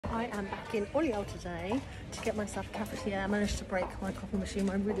I am back in Olhão today to get myself a cafetiere. I managed to break my coffee machine,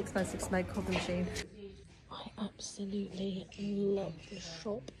 my really expensive Smeg coffee machine. I absolutely love this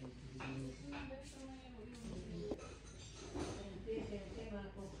shop.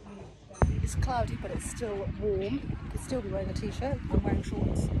 It's cloudy, but it's still warm. You could still be wearing a t-shirt. I'm wearing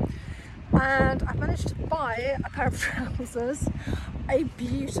shorts. And I managed to buy a pair of trousers, a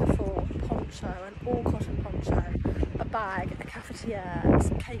beautiful poncho, an all cotton poncho, a bag, a cafetiere,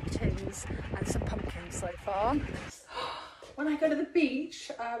 some cake tins and some pumpkins so far. When I go to the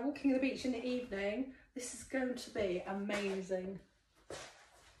beach, walking the beach in the evening, this is going to be amazing.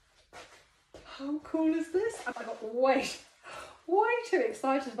 How cool is this? I got way too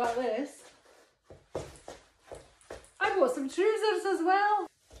excited about this. I bought some trousers as well.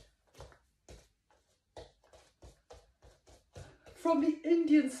 From the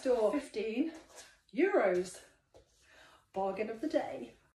Indian store, €15. Bargain of the day.